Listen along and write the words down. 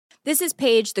This is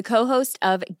Paige, the co-host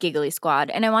of Giggly Squad,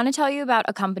 and I want to tell you about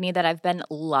a company that I've been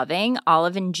loving,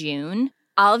 Olive & June.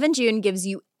 Olive & June gives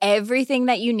you everything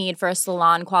that you need for a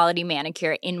salon-quality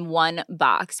manicure in one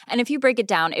box. And if you break it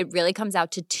down, it really comes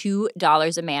out to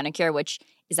 $2 a manicure, which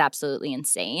is absolutely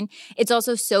insane. It's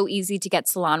also so easy to get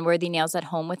salon-worthy nails at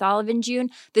home with Olive & June.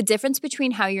 The difference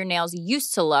between how your nails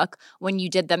used to look when you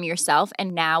did them yourself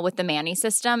and now with the Mani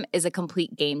system is a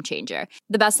complete game changer.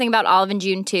 The best thing about Olive &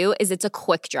 June, too, is it's a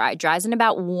quick dry. Dries in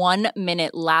about 1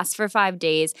 minute, lasts for 5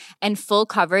 days, and full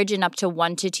coverage in up to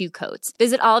 1 to 2 coats.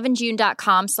 Visit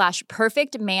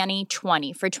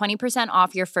oliveandjune.com/perfectmani20 for 20%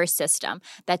 off your first system.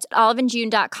 That's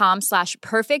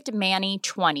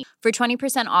oliveandjune.com/perfectmani20 for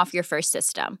 20% off your first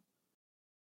system.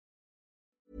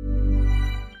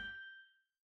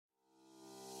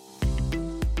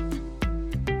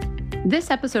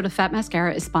 This episode of Fat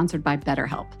Mascara is sponsored by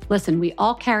BetterHelp. Listen, we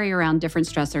all carry around different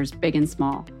stressors, big and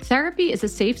small. Therapy is a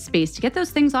safe space to get those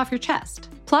things off your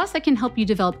chest. Plus, it can help you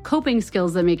develop coping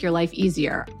skills that make your life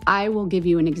easier. I will give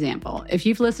you an example. If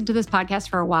you've listened to this podcast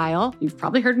for a while, you've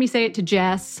probably heard me say it to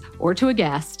Jess or to a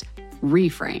guest.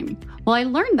 Reframe. Well, I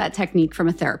learned that technique from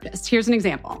a therapist. Here's an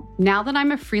example. Now that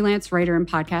I'm a freelance writer and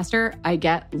podcaster, I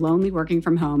get lonely working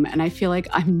from home, and I feel like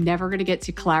I'm never going to get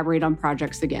to collaborate on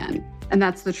projects again. And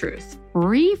that's the truth.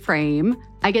 Reframe,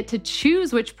 I get to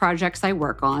choose which projects I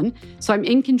work on, so I'm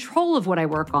in control of what I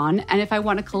work on, and if I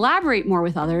want to collaborate more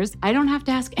with others, I don't have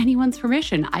to ask anyone's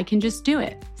permission. I can just do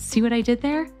it. See what I did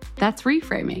there? That's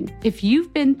reframing. If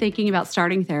you've been thinking about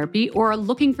starting therapy or are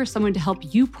looking for someone to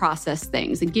help you process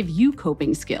things and give you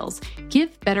coping skills,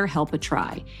 give BetterHelp a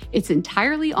try. It's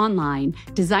entirely online,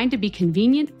 designed to be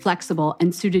convenient, flexible,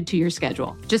 and suited to your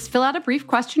schedule. Just fill out a brief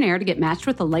questionnaire to get matched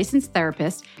with a licensed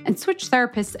therapist and switch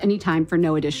therapists anytime for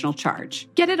no additional charge.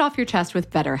 Get it off your chest with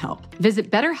BetterHelp.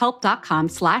 Visit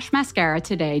betterhelp.com/mascara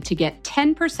today to get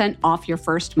 10% off your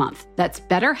first month. That's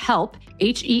BetterHelp,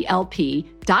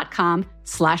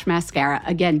 HELP.com/mascara.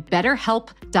 Again,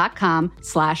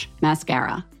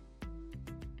 betterhelp.com/mascara.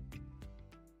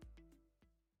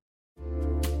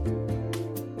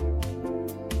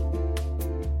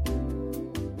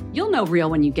 You'll know real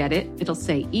when you get it. It'll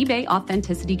say eBay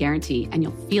Authenticity Guarantee, and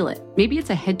you'll feel it. Maybe it's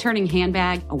a head-turning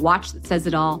handbag, a watch that says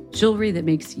it all, jewelry that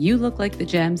makes you look like the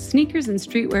gem, sneakers and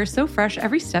streetwear so fresh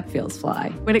every step feels fly.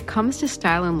 When it comes to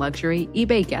style and luxury,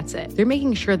 eBay gets it. They're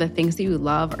making sure the things that you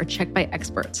love are checked by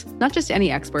experts. Not just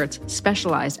any experts,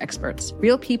 specialized experts.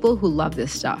 Real people who love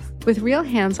this stuff. With real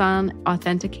hands-on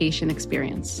authentication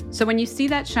experience. So when you see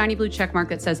that shiny blue checkmark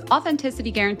that says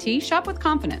Authenticity Guarantee, shop with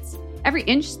confidence. Every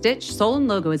inch, stitch, sole, and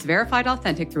logo is verified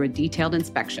authentic through a detailed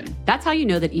inspection. That's how you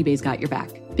know that eBay's got your back.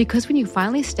 Because when you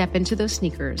finally step into those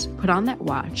sneakers, put on that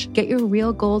watch, get your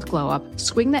real gold glow up,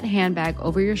 swing that handbag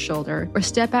over your shoulder, or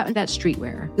step out in that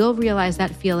streetwear, you'll realize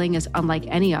that feeling is unlike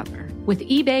any other. With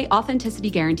eBay Authenticity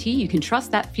Guarantee, you can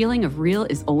trust that feeling of real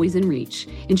is always in reach.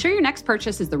 Ensure your next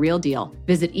purchase is the real deal.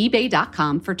 Visit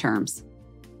ebay.com for terms.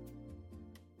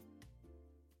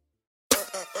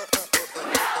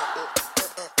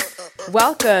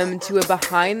 Welcome to a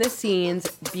behind-the-scenes,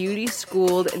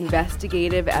 beauty-schooled,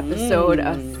 investigative episode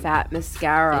of Fat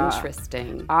Mascara.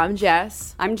 Interesting. I'm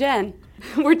Jess. I'm Jen.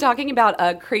 We're talking about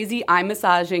a crazy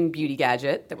eye-massaging beauty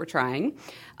gadget that we're trying,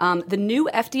 the new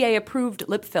FDA-approved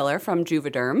lip filler from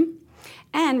Juvederm,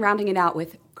 and rounding it out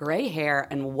with gray hair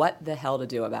and what the hell to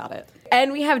do about it.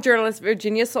 And we have journalist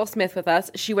Virginia Soul-Smith with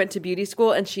us. She went to beauty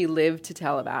school, and she lived to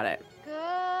tell about it.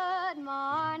 Good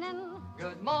morning.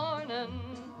 Good morning.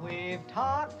 We've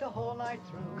talked the whole night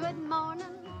through. Good morning.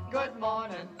 Good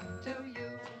morning to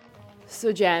you.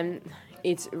 So, Jen,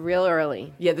 it's real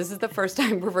early. Yeah, this is the first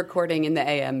time we're recording in the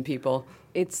AM, people.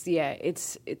 It's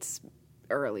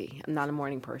early. I'm not a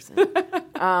morning person.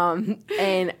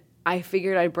 And I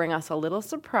figured I'd bring us a little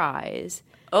surprise.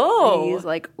 Oh. These,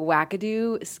 like,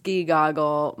 wackadoo ski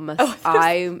goggle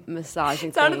eye massaging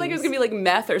It sounded things. like it was going to be like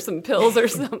meth or some pills or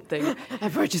something. I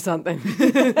brought you something.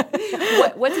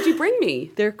 What did you bring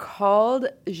me? They're called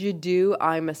Jadoo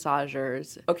eye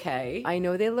massagers. Okay. I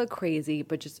know they look crazy,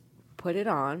 but just put it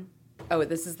on. Oh,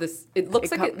 this is this. It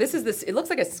looks like it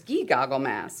looks like a ski goggle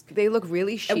mask. They look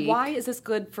really chic. And why is this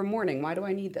good for morning? Why do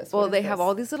I need this? Well, they have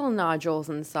all these little nodules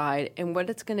inside, and what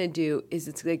it's going to do is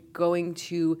it's like going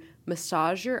to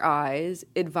massage your eyes.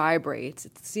 It vibrates.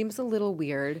 It seems a little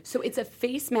weird. So it's a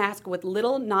face mask with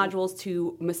little nodules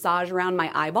to massage around my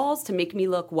eyeballs to make me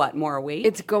look what, more awake?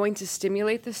 It's going to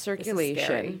stimulate the This is circulation.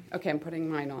 scary. Okay, I'm putting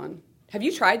mine on. Have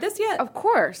you tried this yet? Of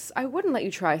course. I wouldn't let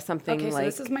you try something Okay, like so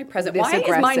this is my present. this Why is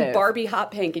mine aggressive. Barbie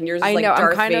hot pink and yours is I like know.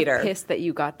 Darth I'm kind Vader? of pissed that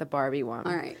you got the Barbie one.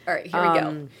 All right, here we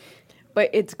go. but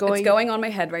it's going on my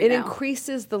head right now. It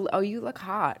increases you look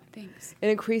hot. Thanks. It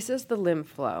increases the lymph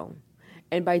flow.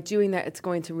 And by doing that, it's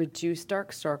going to reduce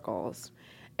dark circles.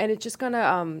 And it's just going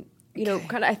to,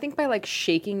 I think by like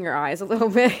shaking your eyes a little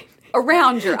bit.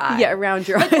 Around your eye. Yeah, around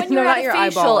your eyes. When you're not at your a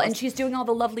facial eyeballs. and she's doing all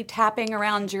the lovely tapping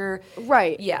around your...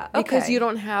 Right. Yeah, Because okay. you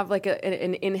don't have like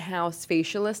an in-house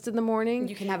facialist in the morning.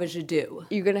 You can have a jadoo.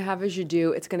 You're going to have a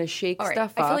jadoo. It's going to shake All right.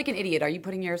 stuff I up. feel like an idiot. Are you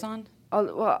putting yours on? I'll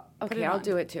on.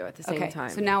 do it too at the same time.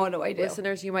 So now what do I do?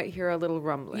 Listeners, you might hear a little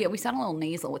rumbling. Yeah, we sound a little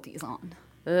nasal with these on.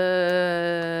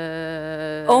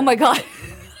 Oh Oh my God.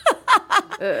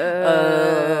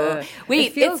 Wait,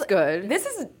 it feels good.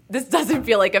 This doesn't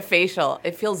feel like a facial.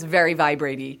 It feels very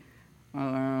vibraty.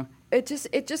 It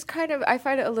just kind of, I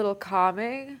find it a little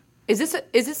calming. Is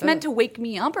this meant to wake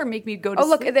me up or make me go to Oh,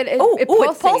 look, sleep? it it's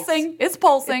pulsates. pulsing. It's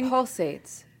pulsing. It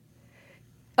pulsates.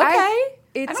 Okay. I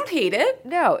I don't hate it.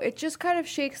 No, it just kind of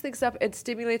shakes things up. It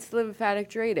stimulates the lymphatic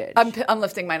drainage. I'm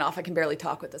lifting mine off. I can barely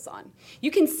talk with this on.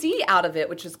 You can see out of it,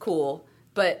 which is cool,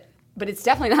 but it's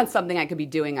definitely not something I could be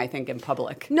doing, I think, in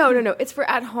public. No. It's for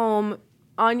at home,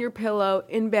 on your pillow,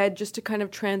 in bed, just to kind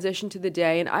of transition to the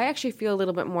day. And I actually feel a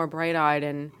little bit more bright-eyed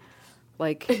and,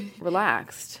 like,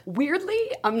 relaxed.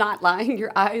 Weirdly, I'm not lying,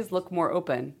 your eyes look more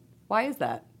open. Why is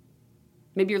that?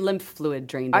 Maybe your lymph fluid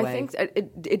drained away. I think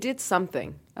it did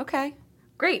something. Okay.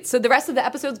 Great. So the rest of the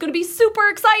episode is going to be super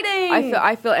exciting.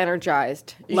 I feel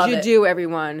energized. Love it. Jadoo,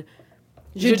 everyone.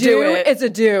 Jadoo Jadoo, it. it's a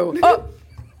do. Oh,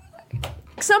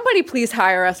 somebody please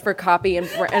hire us for copy and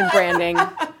branding.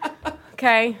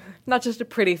 Okay? Not just a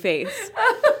pretty face.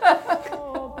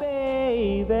 Oh,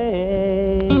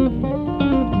 baby.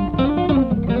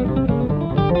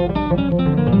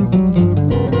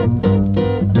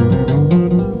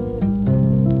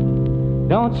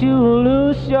 Don't you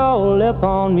lose your lip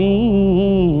on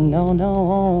me. No,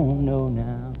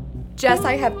 now. Jess,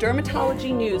 I have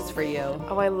dermatology news for you.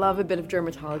 Oh, I love a bit of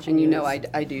dermatology And you news. know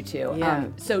I do too. Yeah.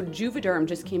 So Juvederm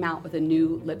just came out with a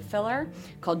new lip filler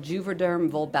called Juvederm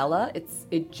Volbella.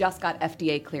 It just got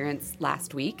FDA clearance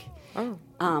last week. Oh.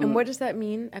 And what does that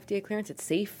mean, FDA clearance? It's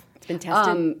safe? It's been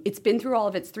tested? It's been through all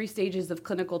of its 3 stages of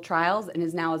clinical trials and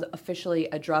is now officially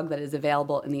a drug that is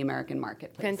available in the American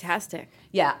marketplace. Fantastic.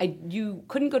 Yeah, you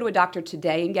couldn't go to a doctor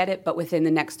today and get it, but within the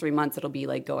next 3 months, it'll be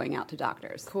like going out to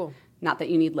doctors. Cool. Not that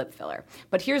you need lip filler.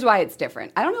 But here's why it's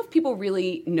different. I don't know if people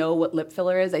really know what lip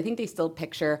filler is. I think they still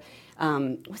picture,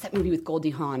 what's that movie with Goldie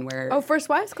Hawn where... Oh, First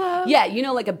Wives Club? Yeah,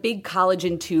 like a big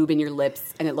collagen tube in your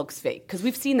lips and it looks fake. Because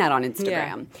we've seen that on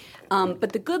Instagram. Yeah.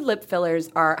 But the good lip fillers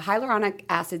are hyaluronic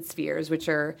acid spheres, which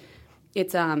are...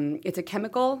 It's a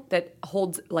chemical that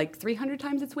holds like 300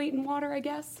 times its weight in water, I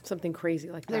guess. Something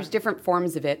crazy like that. There's different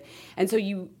forms of it. And so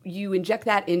you inject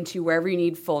that into wherever you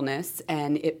need fullness,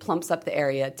 and it plumps up the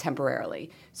area temporarily.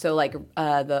 So like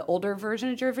the older version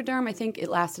of Juvederm, I think it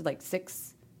lasted like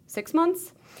six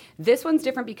months. This one's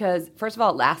different because, first of all,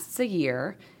 it lasts a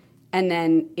year, and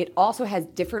then it also has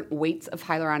different weights of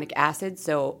hyaluronic acid.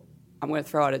 So I'm going to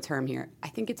throw out a term here. I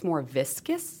think it's more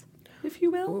viscous, if you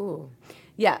will. Ooh.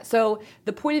 Yeah, so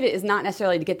the point of it is not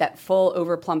necessarily to get that full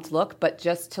over-plumped look, but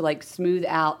just to like smooth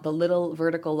out the little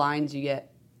vertical lines you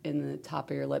get in the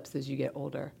top of your lips as you get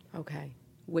older. Okay.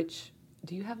 Which,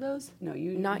 do you have those? No,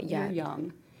 Not yet. You're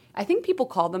young. I think people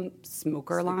call them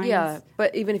smoker lines. Yeah,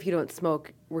 but even if you don't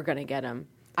smoke, we're going to get them.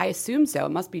 I assume so.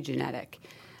 It must be genetic.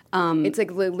 It's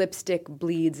like the lipstick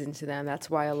bleeds into them. That's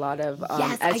why a lot of,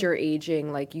 Yes, you're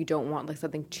aging, like you don't want like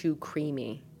something too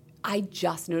creamy. I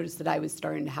just noticed that I was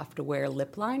starting to have to wear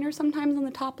lip liner sometimes on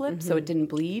the top lip so it didn't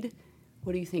bleed.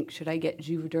 What do you think? Should I get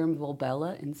Juvederm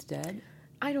Volbella instead?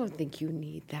 I don't think you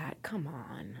need that. Come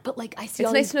on. But like I see It's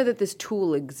all nice these- to know that this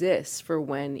tool exists for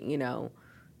when,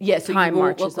 Yeah, so time you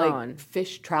won't marches look like on.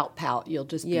 fish trout pout. You'll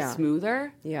just be Yeah.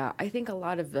 smoother. Yeah, I think a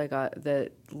lot of like the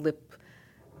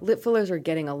lip fillers are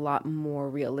getting a lot more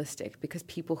realistic because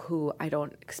people who I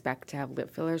don't expect to have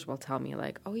lip fillers will tell me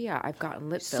like, "Oh yeah, I've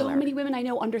gotten lip filler." So many women I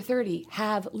know under 30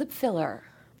 have lip filler.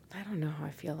 I don't know how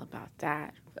I feel about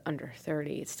that. Under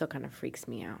 30, it still kind of freaks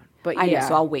me out. But I yeah, know,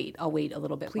 so I'll wait. I'll wait a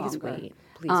little bit Please longer. wait.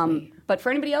 Please wait. But for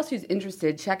anybody else who's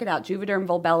interested, check it out. Juvederm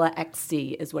Volbella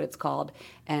XC is what it's called,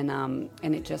 and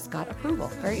it just got approval.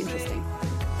 Very interesting.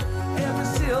 Every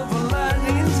silver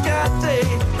lining's got a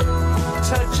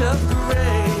touch of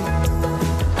gray.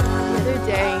 The other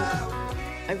day,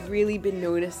 I've really been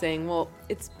noticing. Well,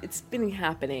 it's been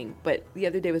happening, but the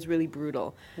other day was really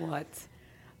brutal. What?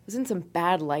 I was in some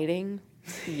bad lighting.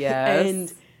 Yes.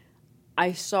 And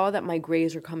I saw that my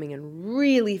grays are coming in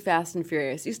really fast and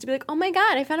furious. It used to be like, oh my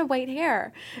God, I found a white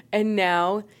hair. And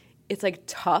now it's like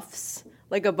tufts,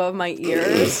 like above my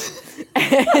ears.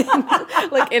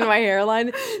 like in my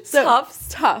hairline. So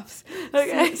tufts.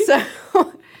 Okay.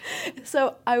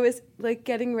 So I was like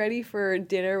getting ready for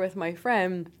dinner with my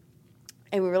friend,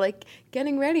 and we were like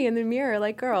getting ready in the mirror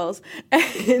like girls.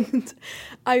 And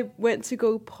I went to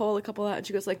go pull a couple out, and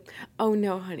she goes like, "Oh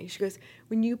no, honey." She goes,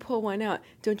 "When you pull one out,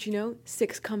 don't you know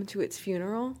 6 come to its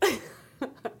funeral?"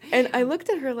 And I looked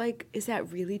at her like, "Is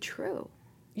that really true?"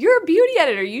 You're a beauty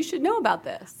editor. You should know about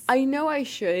this. I know I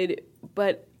should,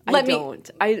 but I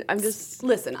don't. I'm just...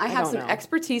 Listen, I have some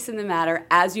expertise in the matter,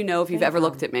 as you know if you've ever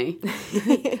looked at me.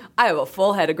 I have a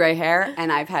full head of gray hair,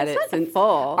 and I've had it since... full.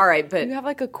 All right, but... You have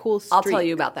like a cool streak. I'll tell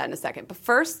you about that in a second. But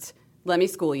first, let me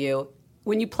school you.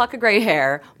 When you pluck a gray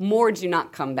hair, more do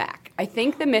not come back. I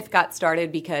think the myth got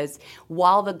started because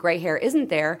while the gray hair isn't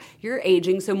there, you're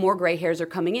aging, so more gray hairs are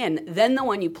coming in. Then the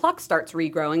one you pluck starts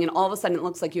regrowing, and all of a sudden it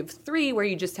looks like you have 3 where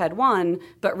you just had 1,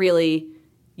 but really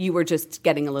you were just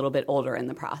getting a little bit older in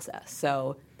the process.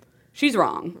 So she's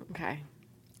wrong. Okay.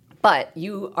 But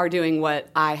you are doing what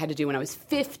I had to do when I was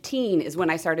 15 is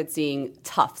when I started seeing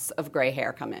tufts of gray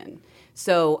hair come in.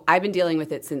 So I've been dealing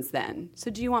with it since then. So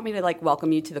do you want me to like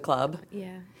welcome you to the club?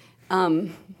 Yeah.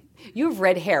 You have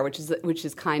red hair, which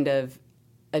is kind of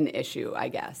an issue, I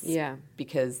guess. Yeah.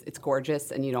 Because it's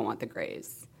gorgeous and you don't want the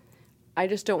grays. I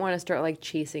just don't want to start like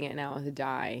chasing it now with a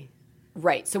dye.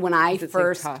 Right. So when I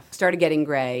first started getting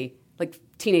gray, like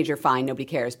teenager, fine, nobody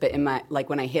cares. But in my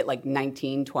when I hit like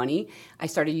 19, 20, I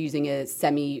started using a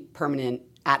semi-permanent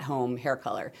at-home hair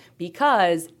color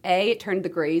because it turned the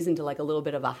grays into like a little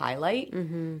bit of a highlight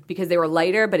because they were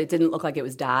lighter, but it didn't look like it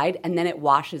was dyed, and then it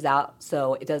washes out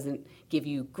so it doesn't give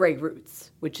you gray roots,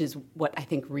 which is what I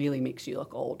think really makes you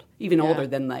look old, even older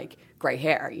than like gray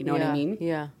hair. You know what I mean?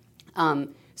 Yeah.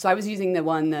 So I was using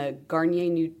the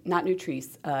Garnier, not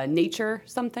Nutrice, Nature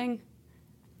something.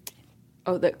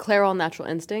 Oh, the Clairol Natural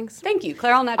Instincts? Thank you,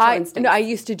 Clairol Natural Instincts. No, I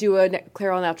used to do a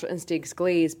Clairol Natural Instincts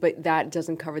glaze, but that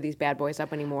doesn't cover these bad boys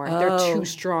up anymore. Oh. They're too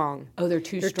strong. Oh, they're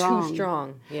too strong. They're too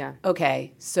strong, yeah.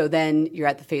 Okay, so then you're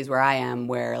at the phase where I am,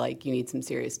 where like you need some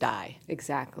serious dye.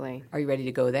 Exactly. Are you ready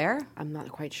to go there? I'm not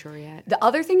quite sure yet. The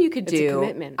other thing you could do, a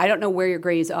commitment. I don't know where your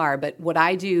grays are, but what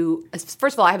I do,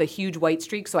 first of all, I have a huge white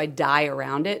streak, so I dye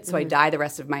around it. So I dye the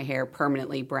rest of my hair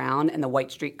permanently brown, and the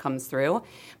white streak comes through.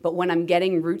 But when I'm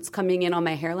getting roots coming in on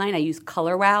my hairline, I use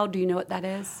Color Wow. Do you know what that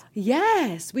is?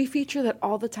 Yes, we feature that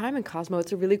all the time in Cosmo.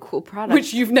 It's a really cool product.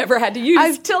 Which you've never had to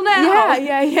use till now.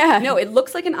 Yeah. No, it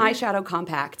looks like an eyeshadow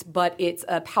compact, but it's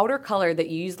a powder color that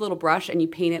you use a little brush and you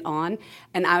paint it on.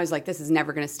 And I was like, this is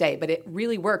never going to stay. But it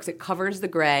really works. It covers the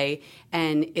gray,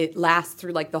 and it lasts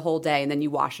through like the whole day, and then you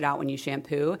wash it out when you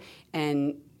shampoo.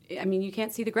 And I mean, you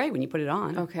can't see the gray when you put it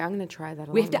on. Okay, I'm going to try that.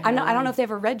 I don't know if they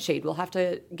have a red shade. We'll have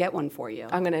to get one for you.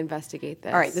 I'm going to investigate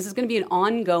this. All right, this is going to be an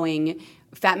ongoing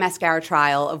Fat Mascara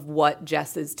trial of what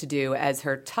Jess is to do as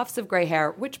her tufts of gray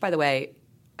hair, which, by the way,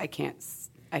 I can't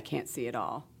see at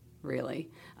all, really,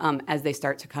 as they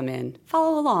start to come in.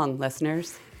 Follow along,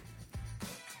 listeners.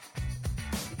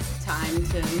 It's time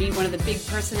to meet one of the big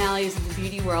personalities of the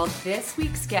beauty world. This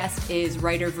week's guest is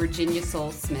writer Virginia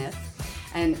Sole-Smith.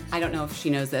 And I don't know if she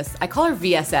knows this. I call her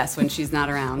VSS when she's not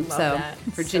around.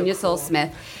 Virginia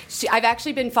Sole-Smith. I've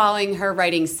actually been following her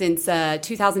writing since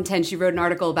 2010. She wrote an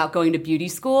article about going to beauty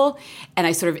school, and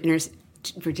I sort of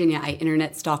Virginia, I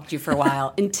internet stalked you for a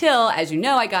while until, as you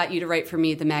know, I got you to write for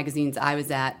me at the magazines I was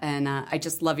at, and I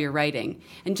just love your writing.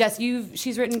 And Jess,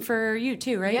 she's written for you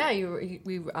too, right? Yeah,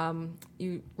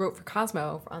 you wrote for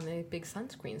Cosmo on the big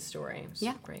sunscreen story.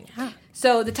 Yeah, great.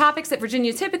 So the topics that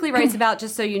Virginia typically writes about,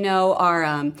 just so you know,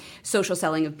 are social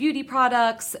selling of beauty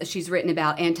products. She's written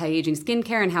about anti-aging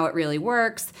skincare and how it really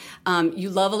works. You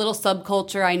love a little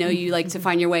subculture. I know you like to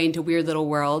find your way into weird little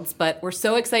worlds, but we're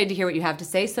so excited to hear what you have to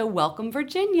say. So welcome,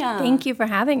 Virginia. Thank you for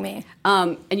having me.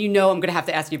 And you know I'm going to have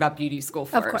to ask you about beauty school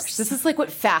first. Of course. This is like what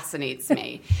fascinates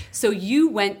me. So you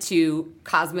went to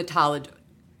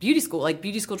beauty school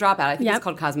dropout. I think it's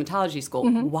called cosmetology school.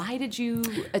 Mm-hmm. Why did you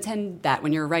attend that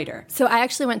when you're a writer? So I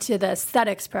actually went to the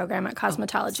aesthetics program at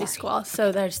cosmetology school.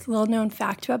 So there's a little known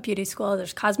fact about beauty school.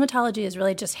 There's cosmetology is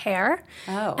really just hair.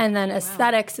 Oh. And then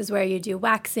aesthetics is where you do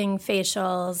waxing,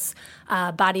 facials,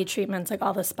 body treatments, like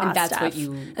all the spa stuff.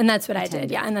 And that's what I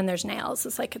did, yeah. And then there's nails.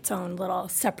 It's like its own little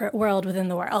separate world within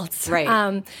the worlds.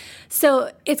 Right.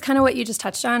 So it's kind of what you just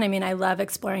touched on. I mean, I love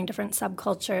exploring different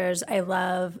subcultures. I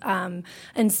love,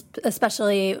 and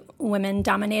especially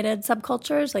women-dominated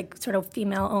subcultures, like sort of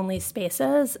female-only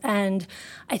spaces. And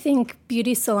I think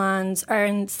beauty salons are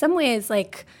in some ways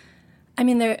like, I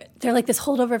mean, they're like this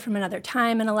holdover from another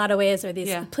time in a lot of ways, or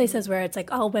these places where it's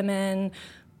like all women,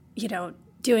 you know,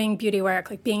 doing beauty work,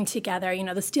 like being together, you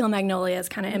know, the Steel Magnolias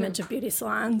kind of image of beauty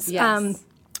salons. Yes.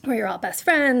 Where you're all best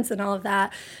friends and all of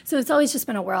that. So it's always just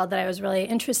been a world that I was really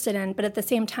interested in. But at the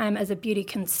same time, as a beauty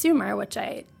consumer, which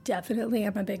I definitely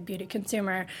am a big beauty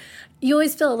consumer, you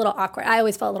always feel a little awkward. I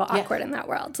always felt a little awkward in that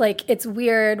world. Like, it's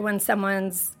weird when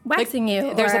someone's waxing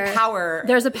you. There's a power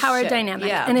dynamic.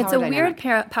 Yeah, and it's a weird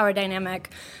power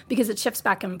dynamic because it shifts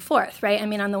back and forth, right? I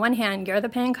mean, on the one hand, you're the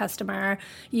paying customer.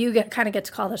 You kind of get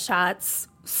to call the shots.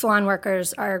 Salon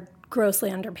workers are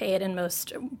grossly underpaid in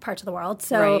most parts of the world.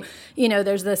 So, you know,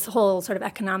 there's this whole sort of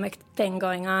economic thing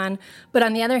going on. But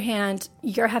on the other hand,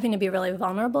 you're having to be really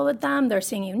vulnerable with them. They're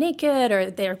seeing you naked,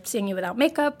 or they're seeing you without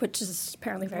makeup, which is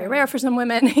apparently very rare for some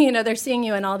women. You know, they're seeing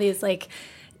you in all these, like,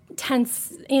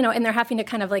 tense, you know, and they're having to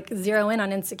kind of like zero in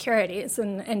on insecurities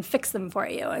and fix them for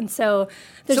you. And so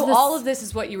there's all of this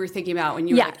is what you were thinking about when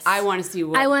you were like, I want to see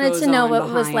what I wanted to know what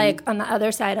behind. was like on the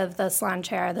other side of the salon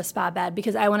chair, the spa bed,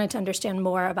 because I wanted to understand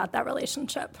more about that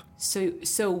relationship.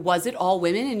 So was it all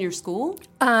women in your school?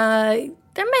 There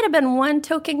might have been one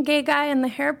token gay guy in the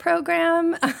hair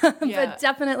program, but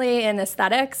definitely in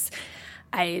aesthetics,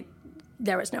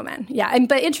 there was no men. Yeah,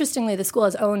 but interestingly, the school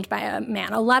is owned by a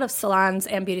man. A lot of salons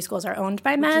and beauty schools are owned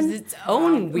by men. Which is its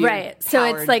own weird right. So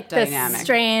it's like dynamic. This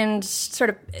strange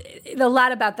sort of, a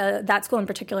lot about that school in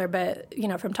particular, but, you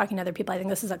know, from talking to other people, I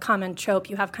think this is a common trope.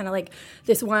 You have kind of like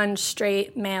this one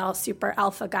straight male super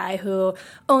alpha guy who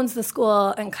owns the school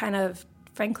and kind of,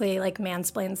 frankly, like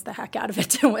mansplains the heck out of it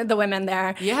to the women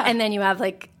there. Yeah. And then you have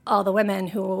like all the women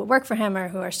who work for him or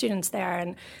who are students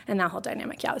there, and that whole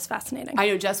dynamic. Yeah, it was fascinating. I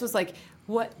know Jess was like,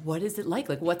 what is it like?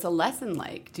 Like, what's a lesson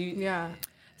like?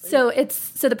 So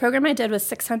the program I did was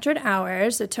 600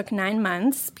 hours. It took 9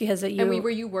 months because were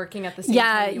you working at the same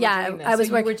time? I was.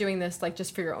 So you were doing this like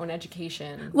just for your own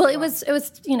education. Well, it was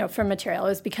you know, for material. It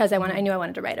was because I knew I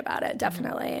wanted to write about it,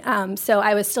 definitely. So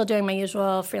I was still doing my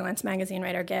usual freelance magazine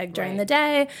writer gig during the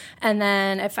day, and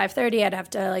then at 5:30 I'd have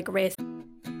to like race.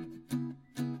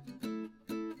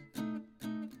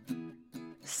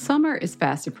 Summer is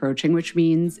fast approaching, which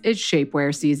means it's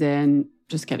shapewear season.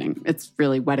 Just kidding. It's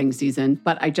really wedding season.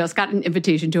 But I just got an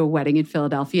invitation to a wedding in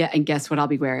Philadelphia, and guess what I'll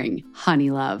be wearing? Honey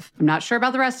Love. I'm not sure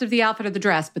about the rest of the outfit or the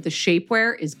dress, but the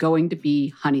shapewear is going to be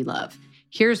Honey Love.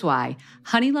 Here's why.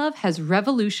 Honey Love has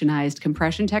revolutionized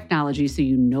compression technology so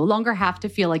you no longer have to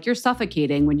feel like you're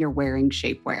suffocating when you're wearing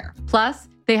shapewear. Plus,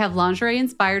 they have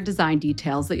lingerie-inspired design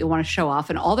details that you'll want to show off,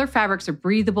 and all their fabrics are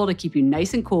breathable to keep you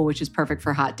nice and cool, which is perfect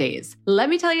for hot days. Let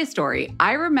me tell you a story.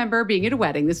 I remember being at a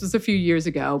wedding, this was a few years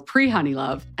ago, pre-Honey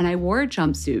Love, and I wore a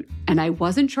jumpsuit, and I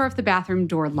wasn't sure if the bathroom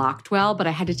door locked well, but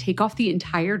I had to take off the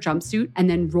entire jumpsuit and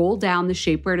then roll down the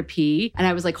shapewear to pee, and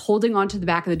I was like holding onto the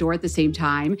back of the door at the same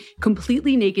time,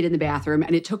 completely naked in the bathroom,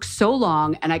 and it took so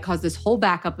long, and I caused this whole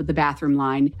backup of the bathroom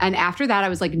line, and after that, I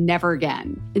was like, never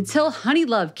again. Until Honey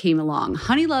Love came along.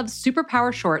 Honey Love's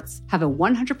Superpower shorts have a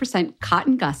 100%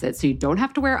 cotton gusset, so you don't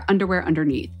have to wear underwear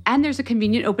underneath. And there's a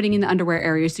convenient opening in the underwear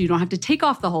area, so you don't have to take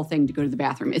off the whole thing to go to the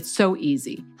bathroom. It's so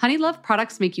easy. Honey Love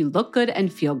products make you look good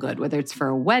and feel good, whether it's for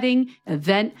a wedding,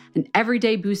 event, an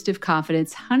everyday boost of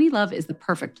confidence. Honey Love is the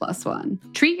perfect plus one.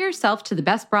 Treat yourself to the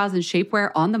best bras and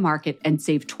shapewear on the market and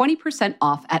save 20%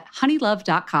 off at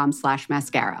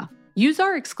honeylove.com/mascara. Use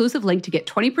our exclusive link to get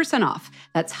 20% off.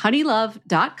 That's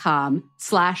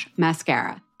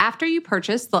honeylove.com/mascara. After you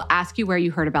purchase, they'll ask you where you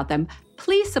heard about them.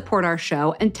 Please support our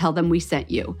show and tell them we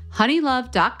sent you.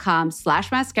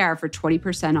 honeylove.com/mascara for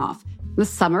 20% off. The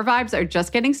summer vibes are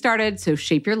just getting started, so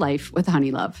shape your life with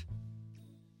Honey Love.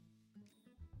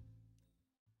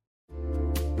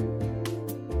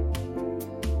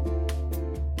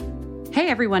 Hey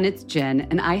everyone, it's Jen,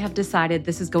 and I have decided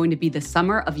this is going to be the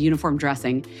summer of uniform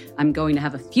dressing. I'm going to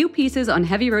have a few pieces on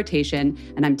heavy rotation,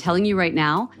 and I'm telling you right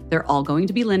now, they're all going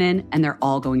to be linen, and they're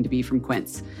all going to be from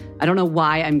Quince. I don't know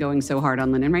why I'm going so hard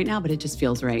on linen right now, but it just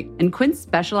feels right. And Quince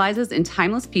specializes in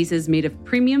timeless pieces made of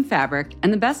premium fabric,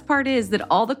 and the best part is that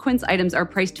all the Quince items are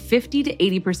priced 50 to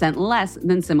 80% less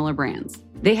than similar brands.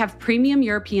 They have premium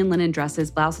European linen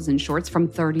dresses, blouses, and shorts from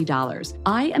 $30.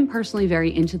 I am personally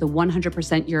very into the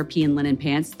 100% European linen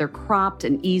pants. They're cropped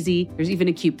and easy. There's even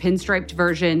a cute pinstriped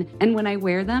version. And when I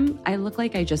wear them, I look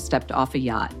like I just stepped off a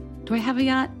yacht. Do I have a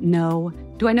yacht? No.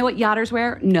 Do I know what yachters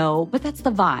wear? No, but that's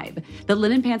the vibe. The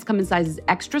linen pants come in sizes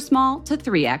extra small to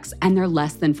 3X, and they're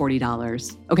less than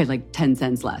 $40. Okay, like 10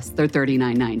 cents less. They're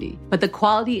 $39.90. But the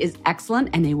quality is excellent,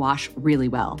 and they wash really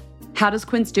well. How does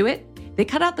Quince do it? They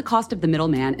cut out the cost of the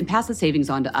middleman and pass the savings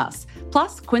on to us.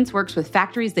 Plus, Quince works with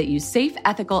factories that use safe,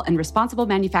 ethical, and responsible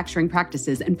manufacturing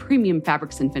practices and premium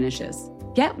fabrics and finishes.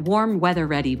 Get warm weather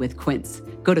ready with Quince.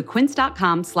 Go to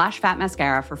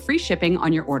quince.com/fatmascara for free shipping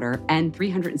on your order and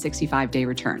 365-day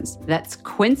returns. That's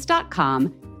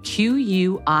quince.com,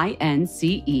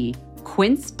 QUINCE,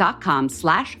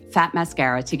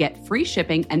 quince.com/fatmascara to get free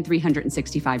shipping and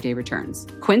 365-day returns.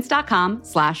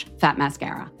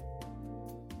 Quince.com/fatmascara.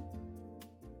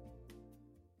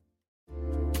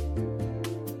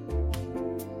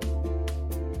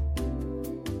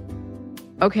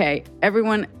 Okay,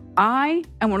 everyone, I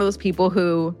am one of those people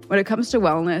who, when it comes to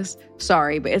wellness,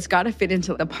 sorry, but it's got to fit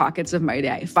into the pockets of my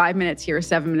day. 5 minutes here,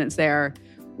 7 minutes there.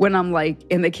 When I'm like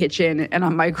in the kitchen and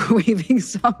I'm microwaving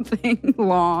something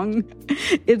long,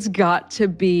 it's got to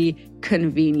be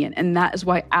convenient. And that is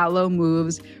why Alo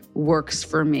Moves works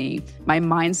for me. My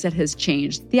mindset has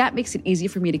changed. The app makes it easy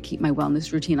for me to keep my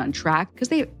wellness routine on track because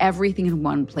they have everything in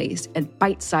one place and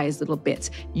bite-sized little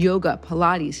bits: yoga,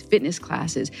 Pilates, fitness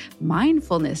classes,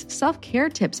 mindfulness, self-care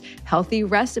tips, healthy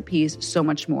recipes, so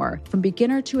much more. From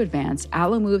beginner to advanced,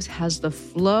 Alo Moves has the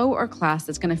flow or class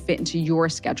that's going to fit into your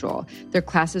schedule. Their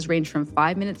classes range from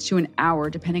 5 minutes to an hour,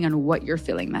 depending on what you're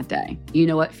feeling that day. You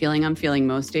know what feeling I'm feeling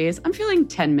most days? I'm feeling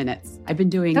 10 minutes. I've been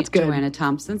doing Joanna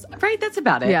Thompson's. Right, that's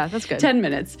about it. Yeah, that's good. 10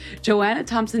 minutes. Joanna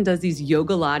Thompson does these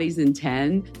yoga lattes in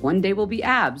 10. One day will be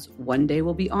abs. One day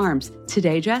will be arms.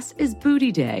 Today, Jess, is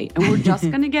booty day. And we're just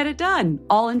going to get it done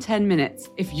all in 10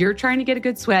 minutes. If you're trying to get a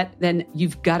good sweat, then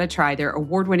you've got to try their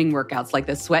award-winning workouts like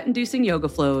the sweat-inducing yoga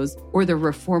flows or the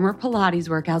reformer Pilates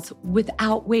workouts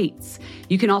without weights.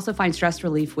 You can also find stress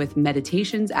relief with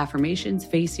meditations, affirmations,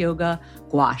 face yoga,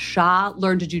 gua sha,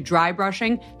 learn to do dry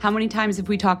brushing. How many times have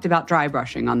we talked about dry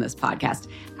brushing on this podcast?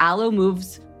 Alo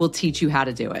Moves will teach you how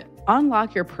to do it.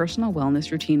 Unlock your personal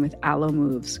wellness routine with Alo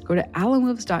Moves. Go to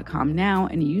alomoves.com now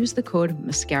and use the code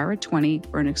MASCARA20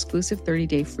 for an exclusive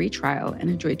 30-day free trial and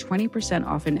enjoy 20%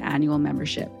 off an annual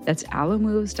membership. That's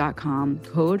alomoves.com,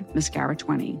 code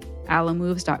MASCARA20.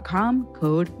 alomoves.com,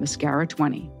 code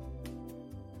MASCARA20.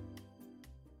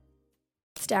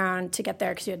 Down to get there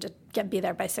because you had to be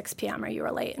there by 6 p.m. or you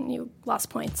were late and you lost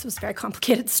points. It was a very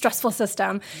complicated, stressful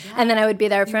system. Yeah. And then I would be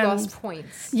there from... You lost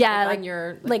points. Yeah, like on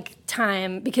your... Like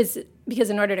time, because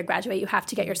in order to graduate, you have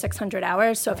to get your 600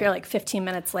 hours. So if you're like 15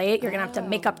 minutes late, you're going to have to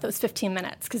make up those 15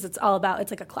 minutes because it's all about,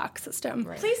 it's like a clock system.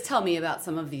 Right. Please tell me about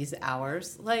some of these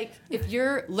hours. Like if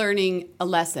you're learning a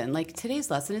lesson, like today's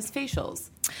lesson is facials.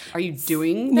 Are you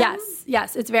doing them?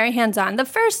 Yes. It's very hands-on. The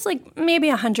first like maybe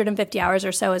 150 hours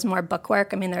or so is more book work.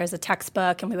 I mean, there is a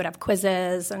textbook and we would have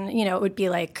quizzes and, you know, it would be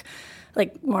like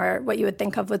more what you would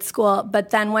think of with school. But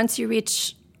then once you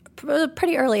reach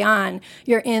pretty early on,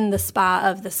 you're in the spa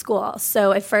of the school.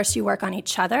 So at first you work on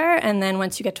each other, and then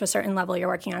once you get to a certain level, you're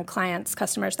working on clients,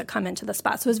 customers that come into the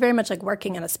spa. So it was very much like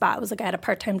working in a spa. It was like I had a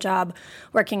part-time job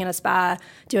working in a spa,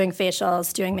 doing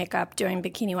facials, doing makeup, doing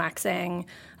bikini waxing,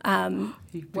 all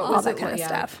that kind of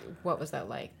stuff. What was that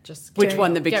like? Just which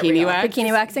one, the bikini wax?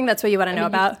 Bikini waxing, that's what you want to know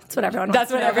about. That's what everyone wants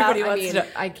to know about. That's what everybody wants to know.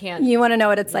 I can't. You want to know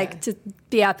what it's like to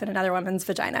be up in another woman's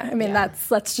vagina. I mean,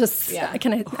 let's just, I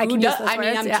can use those words. I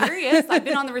mean, I'm curious. I've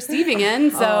been on the receiving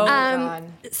end, so.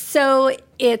 So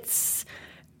it's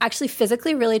actually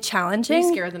physically really challenging. Were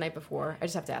you scared the night before? I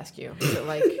just have to ask you. Is it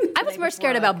like I was more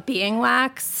scared about being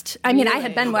waxed. I mean, I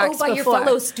had been waxed by before. your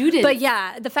fellow students. But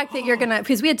yeah, the fact that you're going to,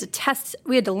 because we had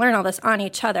to learn all this on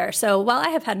each other. So while I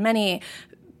have had many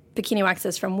bikini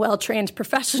waxes from well-trained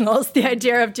professionals, the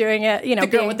idea of doing it, you know. The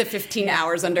girl with the 15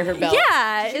 hours under her belt.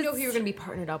 Yeah. Did you know who you were going to be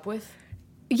partnered up with?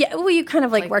 Yeah, well, you kind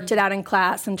of like worked it out in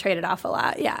class and traded off a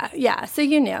lot. Yeah. So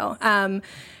you knew.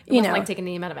 It wasn't like taking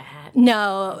a name out of a hat.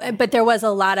 No, but there was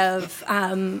a lot of,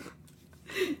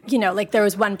 like there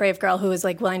was one brave girl who was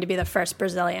like willing to be the first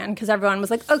Brazilian because everyone was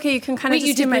like, okay, you can kind of just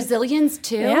you did Brazilians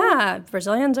too? Yeah,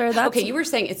 Brazilians are that. Okay, you were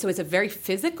saying it's a very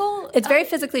physical? It's very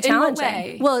physically challenging. In what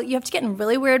way? Well, you have to get in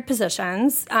really weird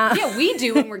positions. Yeah, we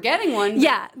do when we're getting one.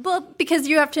 Yeah, well, because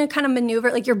you have to kind of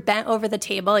maneuver, like you're bent over the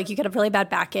table, like you get a really bad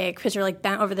backache because you're like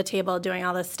bent over the table doing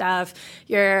all this stuff.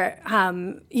 You're,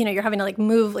 you're having to like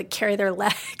move, like carry their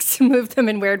legs, move them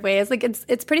in weird ways. Like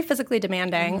it's pretty physically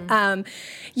demanding. Mm-hmm.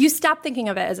 You stop thinking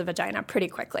of it as a vagina pretty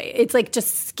quickly. It's like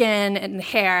just skin and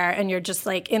hair, and you're just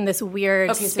like in this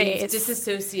weird space. So you've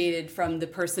disassociated from the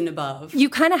person above. You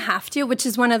kind of have to, which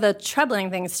is one of the troubling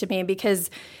things to me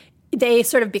because they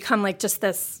sort of become like just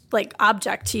this like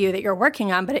object to you that you're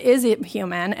working on, but it is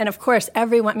human. And of course,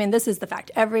 this is the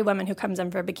fact. Every woman who comes in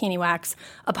for a bikini wax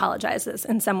apologizes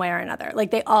in some way or another.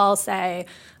 Like they all say,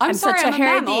 I'm sorry, such a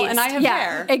hairy beast. And I have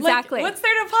hair. Exactly. Like, what's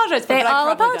there to apologize for? They all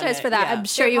apologize for that. Yeah. I'm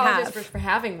sure you have. For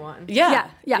having one. Yeah,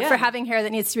 for having hair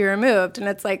that needs to be removed. And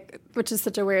it's like, which is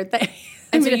such a weird thing.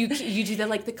 And so you do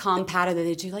the calm patter that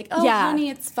they do, like, oh, honey,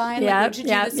 it's fine. Like, what did you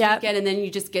do this weekend? And then you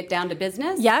just get down to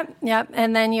business? Yep.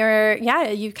 And then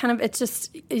you kind of, it's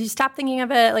just, you stop thinking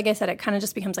of it. Like I said, it kind of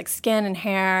just becomes like skin and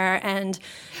hair and,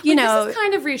 This is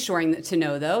kind of reassuring to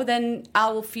know, though. Then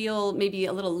I will feel maybe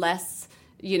a little less,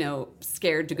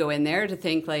 scared to go in there, to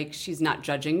think like she's not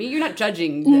judging me. You're not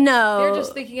judging. No. They're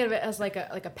just thinking of it as like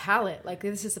a palette. Like,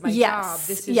 this is my job.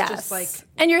 This is just like.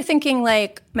 And you're thinking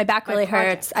like, my back really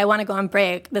hurts. I want to go on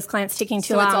break. This client's taking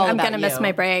too long. I'm going to miss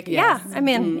my break. Yes. Yeah. I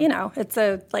mean, it's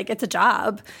a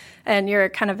job, and you're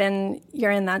kind of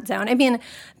you're in that zone. I mean,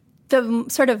 the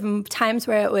sort of times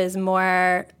where it was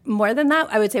more than that,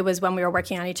 I would say, was when we were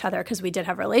working on each other, because we did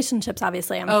have relationships,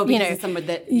 obviously. Because of someone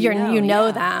that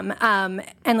them.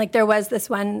 And like there was this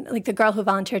one, like the girl who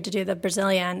volunteered to do the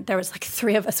Brazilian, there was like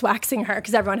 3 of us waxing her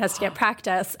because everyone has to get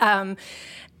practice.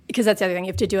 Because that's the other thing, you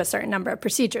have to do a certain number of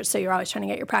procedures, so you're always trying to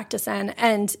get your practice in.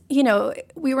 And,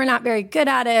 we were not very good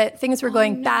at it. Things were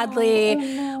going badly.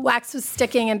 Wax was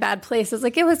sticking in bad places.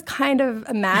 Like, it was kind of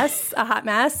a mess, a hot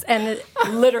mess. And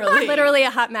literally a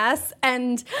hot mess.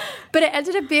 But it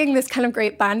ended up being this kind of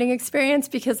great bonding experience,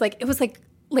 because, like, it was like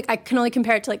I can only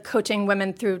compare it to like coaching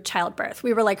women through childbirth.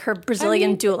 We were like her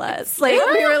Brazilian doulas. Like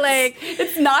we were like,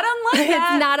 it's not unlike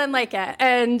that. It's not unlike it.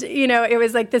 And it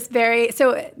was like this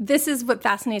so this is what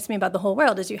fascinates me about the whole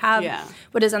world, is you have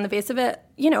what is on the face of it,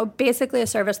 basically a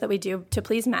service that we do to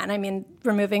please men. I mean,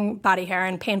 removing body hair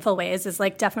in painful ways is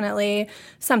like definitely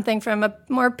something from a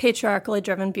more patriarchally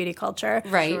driven beauty culture.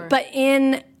 Right. Sure. But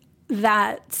in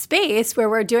that space where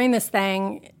we're doing this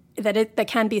thing that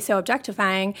can be so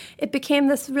objectifying, it became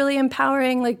this really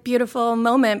empowering, like, beautiful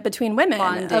moment between women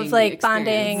of like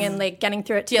bonding and like getting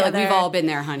through it together. Yeah, like we've all been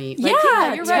there, honey. Like,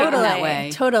 totally, you're right in that way.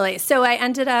 Totally. So I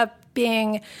ended up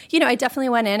being, I definitely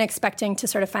went in expecting to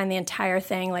sort of find the entire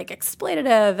thing like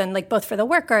exploitative and like both for the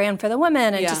worker and for the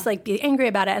woman, and just like be angry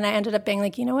about it. And I ended up being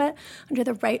like, you know what? Under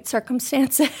the right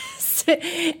circumstances,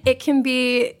 it can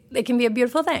be a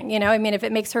beautiful thing. I mean, if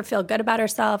it makes her feel good about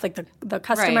herself, like the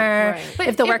customer,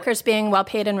 if the worker's being well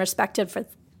paid and respected for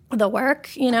the work,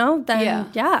 then it's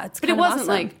But kind it wasn't awesome.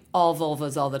 like all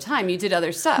vulvas all the time. You did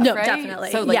other stuff, No, right?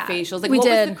 definitely. So like facials. Like, what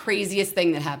was the craziest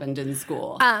thing that happened in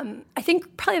school? I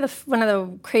think probably one of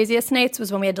the craziest nights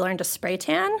was when we had to learn to spray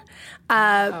tan.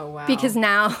 Wow. Because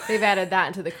now they've added that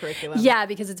into the curriculum. Yeah,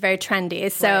 because it's very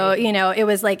trendy. So, it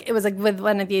was like with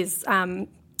one of these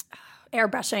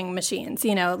airbrushing machines,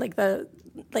 not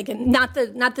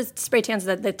the spray tans,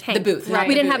 the tank. The booth. Right.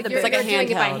 We didn't have the booth. booth. It's like a handheld.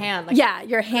 Doing it by hand. Like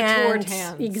your hand. Couture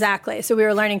tans. Exactly. So we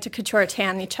were learning to couture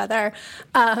tan each other.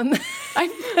 The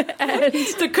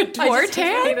couture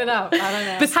tan? Made it up. I don't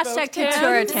know. Hashtag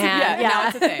couture tan. Now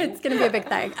it's a thing. It's going to be a big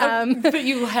thing. But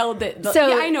you held it.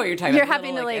 So I know what you're talking about. You're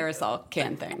having to aerosol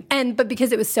can thing. But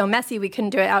because it was so messy, we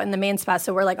couldn't do it out in the main spa.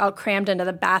 So we're like all crammed into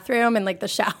the bathroom and like the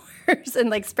shower. And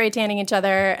like spray tanning each other,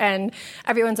 and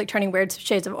everyone's like turning weird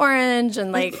shades of orange,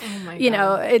 and like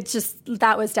it's just,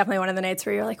 that was definitely one of the nights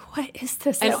where you're like, what is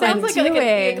this? And it sounds like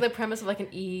the premise of like an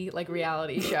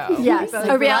reality show. Yes, like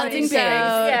a reality show.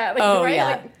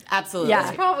 Yeah. Absolutely. Yeah.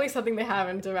 It's probably something they have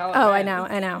in development. Oh, I know.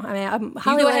 I mean, I'm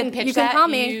Hollywood. You go ahead and pitch you can that. call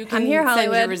me. I'm here,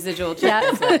 Hollywood. Send your residual check.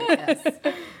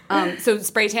 Yes. So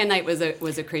spray tan night was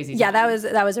a crazy time. Yeah,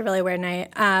 that was a really weird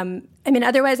night. I mean,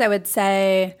 otherwise I would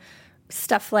say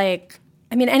stuff like,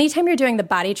 anytime you're doing the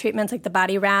body treatments, like the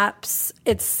body wraps,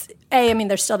 there's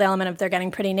still the element of they're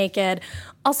getting pretty naked.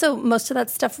 Also, most of that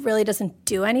stuff really doesn't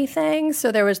do anything.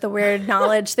 So there was the weird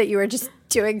knowledge that you were just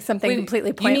doing something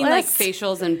completely pointless. You mean like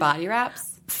facials and body wraps?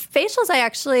 Facials, I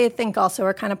actually think also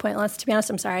are kind of pointless. To be honest,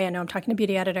 I'm sorry. I know I'm talking to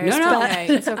beauty editors. No,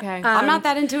 it's okay. I'm not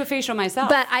that into a facial myself.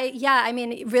 But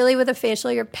really with a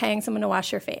facial, you're paying someone to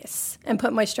wash your face and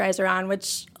put moisturizer on,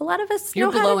 which a lot of us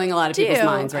You're know blowing how to a lot of do. people's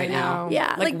minds right now.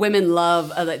 Yeah. Like women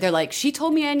love, they're like, she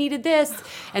told me I needed this.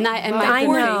 And I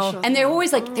know. And they're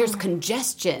always like, there's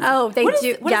congestion. Oh, they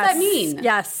do. What does that mean?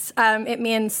 Yes. It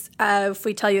means if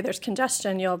we tell you there's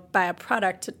congestion, you'll buy a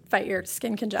product to fight your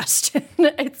skin congestion.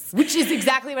 Which is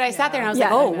exactly what I sat there and I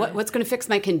was like, what's going to fix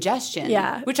my congestion?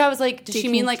 Yeah. Which I was like, does she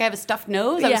mean like I have a stuffed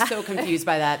nose? I was so confused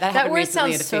by that. That happened word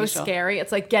recently sounds at a so facial. scary.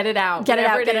 It's like, get it out. Get it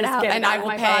out. And I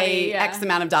will pay X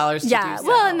amount of dollars to do so.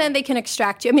 Well, and then they can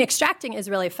extract you. Extracting is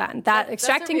really fun.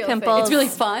 Extracting pimples. It's really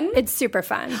fun? It's super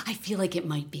fun. I feel like it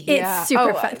might be. It's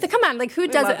super fun. Come on, like who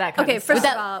does it? Okay, first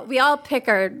of all, we all pick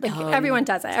everyone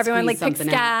does it. Everyone like picks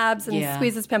scabs and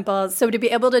squeezes pimples. So to be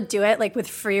able to do it like with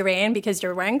free reign because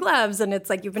you're wearing gloves and it's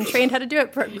like you've been trained how to do it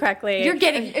it correctly. You're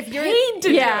getting if you're paid to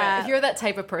do it. If you're that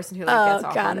type of person who gets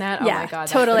off on that, oh my God,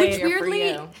 totally.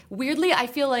 Which weirdly, I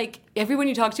feel like everyone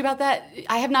you talk to about that,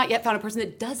 I have not yet found a person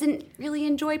that doesn't really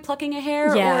enjoy plucking a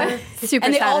hair. Yeah, super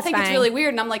and they satisfying. all think it's really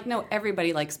weird, and I'm like, no,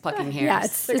 everybody likes plucking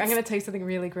hairs. Yeah, I'm going to tell you something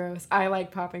really gross. I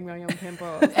like popping my own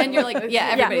pimples. And you're like, yeah,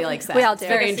 everybody likes that. We all do. It's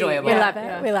very enjoyable. We love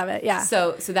it. We love it. Yeah.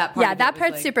 So that part. Yeah, that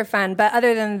part's super fun. But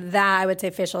other than that, I would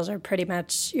say facials are pretty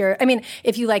much I mean,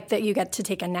 if you like that you get to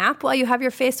take a nap while you have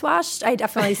your face washed, I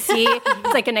definitely see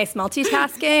it's like a nice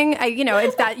multitasking.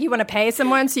 If that you want to pay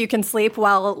someone so you can sleep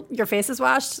while your face is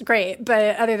washed, great.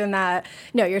 But other than that,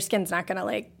 no, your skin's not going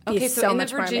to be so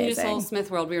much more amazing. In the Virginia Soul Smith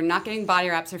world, we are not getting body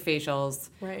wraps or facials.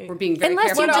 Right. We're being very Unless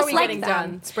careful. you What just are we like getting them.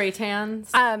 done? Spray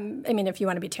tans? I mean, if you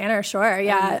want to be tanner, sure.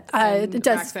 Yeah. It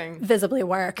does waxing. visibly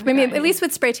work. I mean, at least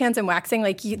with spray tans and waxing,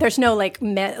 there's no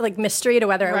mystery to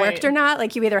whether it worked or not.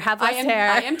 Like you either have less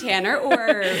hair. I am tanner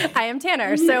or I am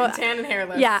tanner. So tan and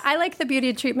hairless. Yeah, I like the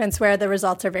beauty treatments where the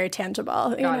results are very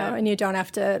tangible, and you don't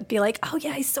have to be like, oh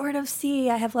yeah, I sort of see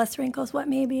I have less wrinkles. What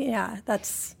maybe? Yeah,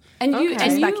 that's. And you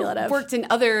speculative. worked in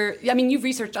you've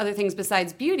researched other things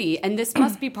besides beauty, and this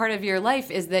must be part of your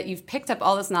life, is that you've picked up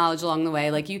all this knowledge along the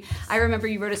way. I remember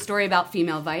you wrote a story about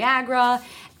female Viagra,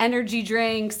 energy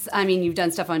drinks. I mean, you've done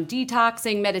stuff on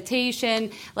detoxing, meditation.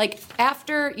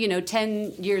 After,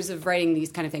 10 years of writing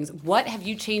these kind of things, what have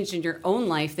you changed in your own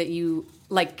life that you,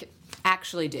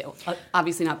 actually do?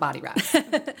 Obviously not body wraps.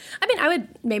 I mean, I would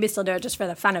maybe still do it just for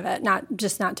the fun of it, not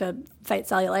to fight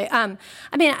cellulite.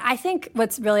 I mean, I think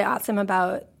what's really awesome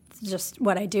about just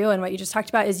what I do and what you just talked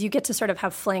about is you get to sort of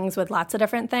have flings with lots of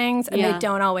different things, and they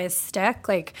don't always stick.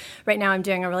 Like right now I'm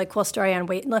doing a really cool story on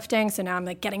weightlifting, so now I'm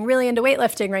getting really into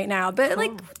weightlifting right now. But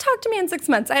talk to me in 6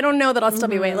 months. I don't know that I'll still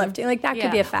be weightlifting. That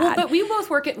could be a fad. Well, but we both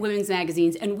work at women's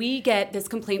magazines, and we get this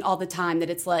complaint all the time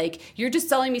that it's you're just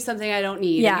selling me something I don't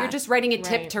need. Yeah. You're just writing a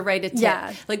tip to write a tip.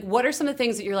 Yeah. What are some of the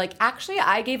things that you're actually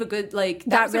I gave a good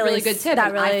that was a really good tip,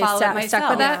 that really I followed it myself. Stuck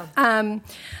with that.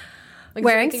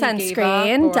 Wearing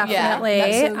sunscreen, definitely.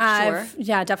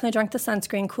 Definitely drank the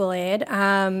sunscreen Kool-Aid.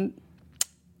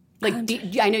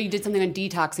 I know you did something on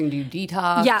detoxing. Do you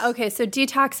detox? Yeah, okay. So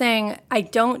detoxing, I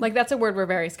don't... that's a word we're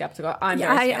very skeptical. I'm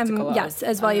very skeptical of. Yes,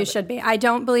 as well you should be. I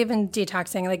don't believe in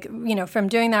detoxing. From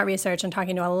doing that research and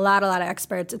talking to a lot of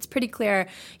experts, it's pretty clear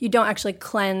you don't actually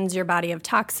cleanse your body of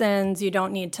toxins. You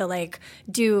don't need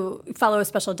to follow a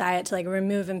special diet to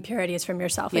remove impurities from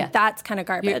yourself. That's kind of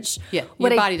garbage. Your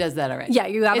body does that already. Yeah,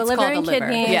 you have a liver and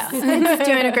kidneys. Yeah. It's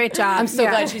doing a great job. I'm so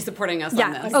glad she's supporting us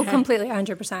on this. Oh, completely,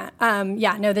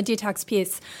 100%. The detox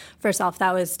piece for self,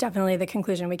 that was definitely the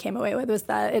conclusion we came away with, was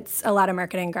that it's a lot of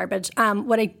marketing garbage.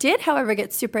 What I did, however,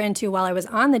 get super into while I was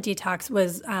on the detox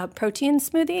was protein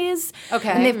smoothies. Okay.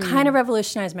 And they've kind of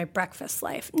revolutionized my breakfast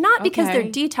life. Not because they're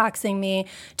detoxing me,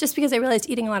 just because I realized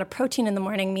eating a lot of protein in the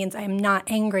morning means I'm not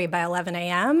angry by 11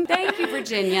 a.m. Thank you,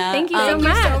 Virginia. Thank you so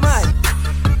much.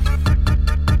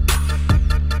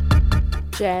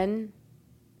 Jen.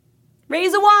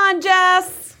 Raise a wand,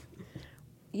 Jess.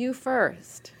 You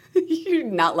first. You're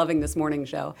not loving this morning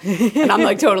show. And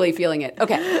I'm totally feeling it.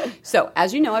 Okay. So,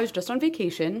 as you know, I was just on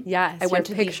vacation. Yes. Your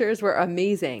pictures were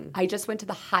amazing. I just went to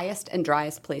the highest and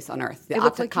driest place on earth. It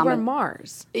looked like you were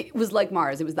Mars. It was like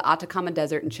Mars. It was the Atacama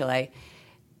Desert in Chile.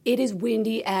 It is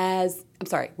windy AF.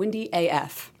 Windy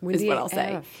is what I'll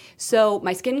say. So,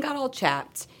 my skin got all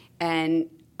chapped, and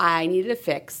I needed a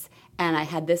fix. And I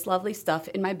had this lovely stuff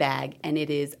in my bag, and it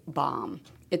is bomb.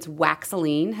 It's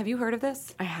Waxaline. Have you heard of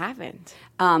this? I haven't.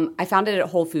 I found it at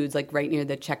Whole Foods, right near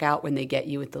the checkout when they get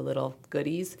you with the little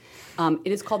goodies.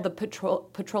 It is called the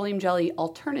Petroleum Jelly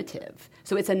Alternative.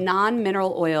 So it's a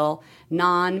non-mineral oil,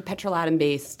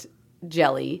 non-petrolatum-based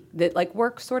jelly that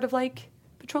works sort of like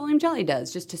petroleum jelly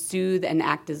does, just to soothe and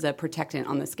act as a protectant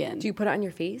on the skin. Do you put it on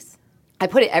your face? I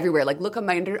put it everywhere. Look on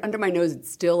under my nose, it's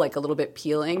still a little bit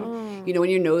peeling. Oh. You know when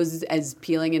your nose is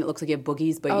peeling and it looks like you have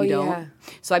boogies, but you don't? Yeah.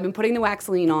 So I've been putting the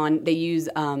Waxaline on. They use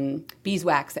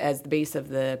beeswax as the base of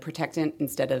the protectant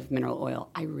instead of mineral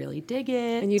oil. I really dig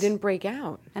it. And you didn't break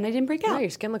out. And I didn't break out. No, your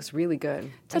skin looks really good.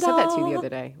 Ta-da! I said that to you the other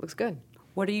day. Looks good.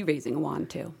 What are you raising a wand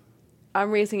to?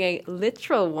 I'm raising a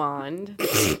literal wand,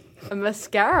 a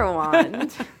mascara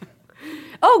wand.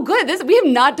 Oh, good. We have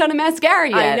not done a mascara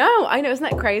yet. I know. Isn't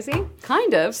that crazy?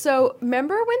 Kind of. So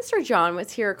remember when Sir John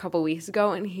was here a couple weeks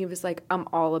ago and he was like, I'm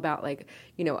all about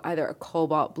either a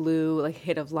cobalt blue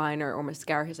hit of liner or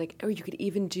mascara. He's like, oh, you could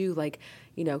even do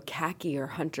khaki or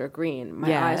hunter green.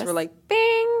 My eyes were like,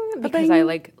 bing, because I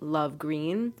love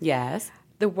green. Yes.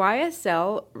 The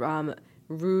YSL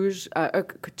Rouge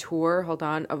Couture,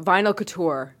 Vinyl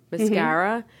Couture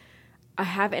mascara. I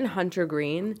have it in hunter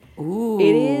green. Ooh.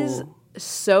 It is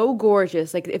so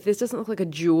gorgeous. Like, if this doesn't look like a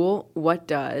jewel, what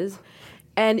does?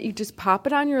 And you just pop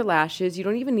it on your lashes. You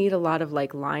don't even need a lot of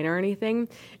like liner or anything.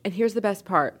 And here's the best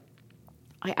part.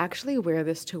 I actually wear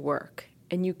this to work.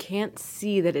 And you can't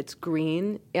see that it's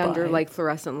green under like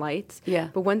fluorescent lights. Yeah.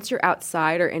 But once you're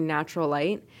outside or in natural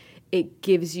light, it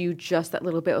gives you just that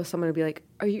little bit of someone to be like,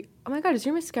 oh my God, is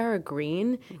your mascara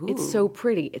green? Ooh. It's so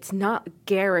pretty. It's not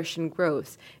garish and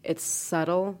gross. It's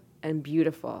subtle and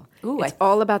beautiful. Ooh, it's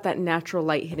all about that natural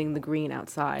light hitting the green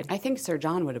outside. I think Sir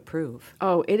John would approve.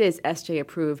 Oh, it is SJ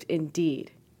approved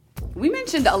indeed. We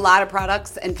mentioned a lot of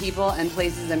products and people and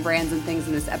places and brands and things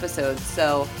in this episode,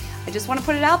 so I just want to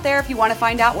put it out there. If you want to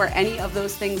find out where any of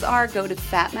those things are, go to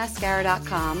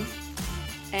fatmascara.com.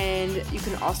 And you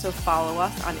can also follow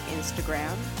us on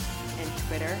Instagram and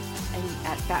Twitter and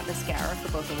at Fat Mascara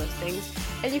for both of those things.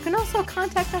 And you can also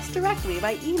contact us directly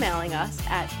by emailing us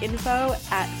at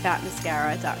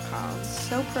info@fatmascara.com.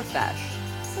 So profesh.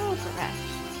 So profesh.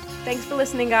 Thanks for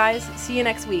listening, guys. See you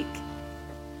next week.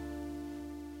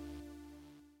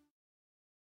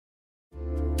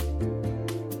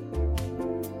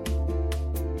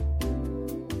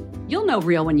 You'll know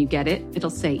real when you get it. It'll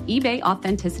say eBay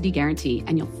Authenticity Guarantee,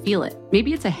 and you'll feel it.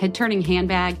 Maybe it's a head-turning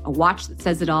handbag, a watch that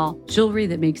says it all, jewelry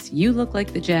that makes you look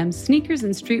like the gems, sneakers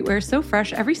and streetwear so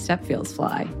fresh every step feels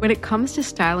fly. When it comes to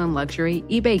style and luxury,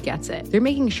 eBay gets it. They're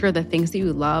making sure the things that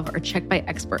you love are checked by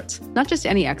experts. Not just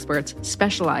any experts,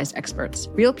 specialized experts.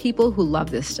 Real people who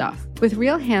love this stuff. With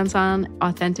real hands-on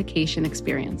authentication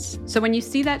experience. So when you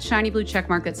see that shiny blue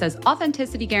checkmark that says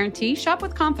Authenticity Guarantee, shop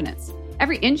with confidence.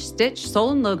 Every inch, stitch,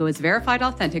 sole, and logo is verified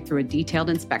authentic through a detailed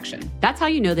inspection. That's how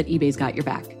you know that eBay's got your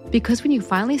back. Because when you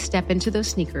finally step into those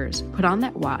sneakers, put on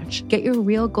that watch, get your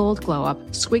real gold glow up,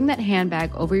 swing that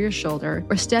handbag over your shoulder,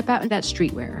 or step out in that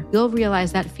streetwear, you'll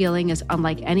realize that feeling is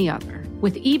unlike any other.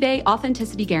 With eBay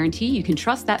Authenticity Guarantee, you can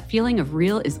trust that feeling of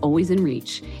real is always in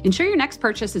reach. Ensure your next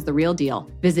purchase is the real deal.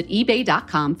 Visit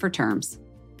ebay.com for terms.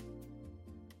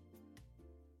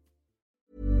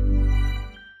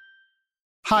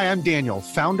 Hi, I'm Daniel,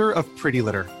 founder of Pretty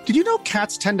Litter. Did you know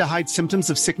cats tend to hide symptoms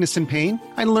of sickness and pain?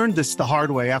 I learned this the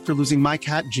hard way after losing my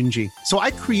cat, Gingy. So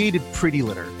I created Pretty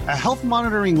Litter, a health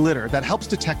monitoring litter that helps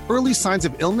detect early signs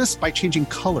of illness by changing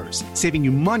colors, saving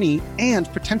you money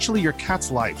and potentially your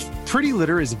cat's life. Pretty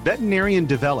Litter is veterinarian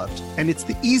developed, and it's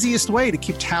the easiest way to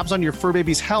keep tabs on your fur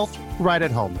baby's health right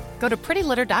at home. Go to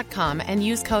prettylitter.com and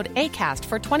use code ACAST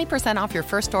for 20% off your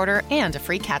first order and a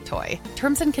free cat toy.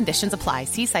 Terms and conditions apply.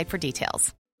 See site for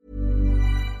details.